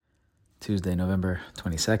Tuesday, November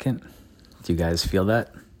 22nd. Do you guys feel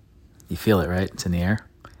that? You feel it, right? It's in the air.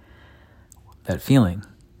 That feeling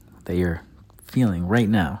that you're feeling right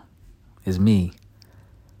now is me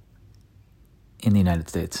in the United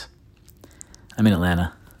States. I'm in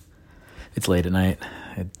Atlanta. It's late at night.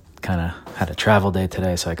 I kind of had a travel day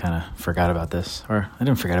today, so I kind of forgot about this. Or I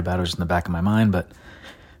didn't forget about it, it was just in the back of my mind, but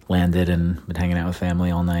landed and been hanging out with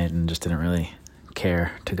family all night and just didn't really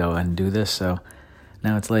care to go and do this. So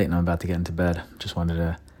now it's late and I'm about to get into bed. Just wanted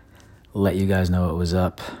to let you guys know what was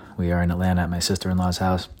up. We are in Atlanta at my sister-in-law's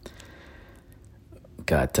house.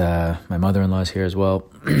 Got my mother-in-law's here as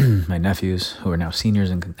well. My nephews, who are now seniors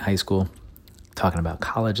in high school, talking about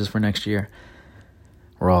colleges for next year.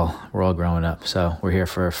 We're all growing up. So we're here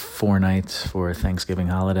for 4 nights for Thanksgiving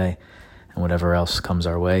holiday and whatever else comes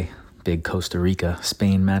our way. Big Costa Rica,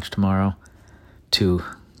 Spain match tomorrow. 2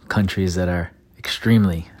 countries that are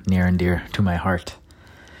extremely near and dear to my heart.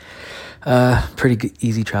 Pretty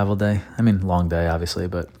easy travel day. I mean, long day, obviously,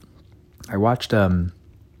 but I watched, I'm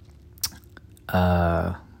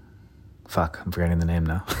forgetting the name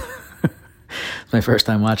now. It's my first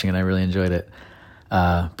time watching it. I really enjoyed it.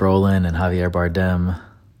 Brolin and Javier Bardem.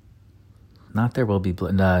 Not There Will Be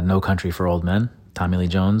No Country for Old Men. Tommy Lee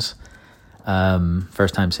Jones.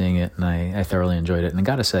 First time seeing it, and I thoroughly enjoyed it. And I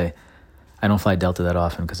gotta say, I don't fly Delta that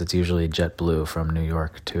often because it's usually JetBlue from New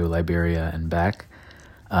York to Liberia and back.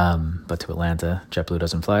 But to Atlanta, JetBlue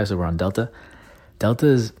doesn't fly, so we're on Delta.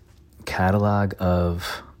 Delta's catalog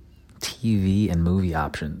of TV and movie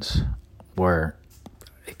options were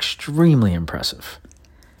extremely impressive.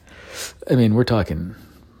 I mean, we're talking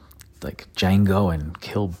like Django and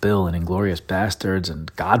Kill Bill and Inglourious Bastards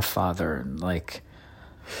and Godfather and like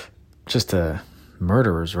just a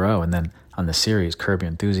murderer's row. And then on the series, Curb Your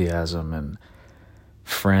Enthusiasm and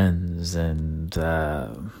Friends and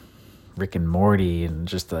Rick and Morty and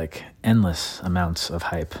just like endless amounts of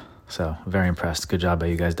hype. So very impressed. Good job by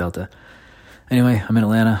you guys, Delta. Anyway, I'm in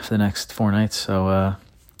Atlanta for the next 4 nights. So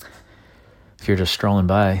if you're just strolling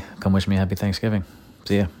by, come wish me a happy Thanksgiving.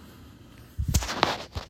 See ya.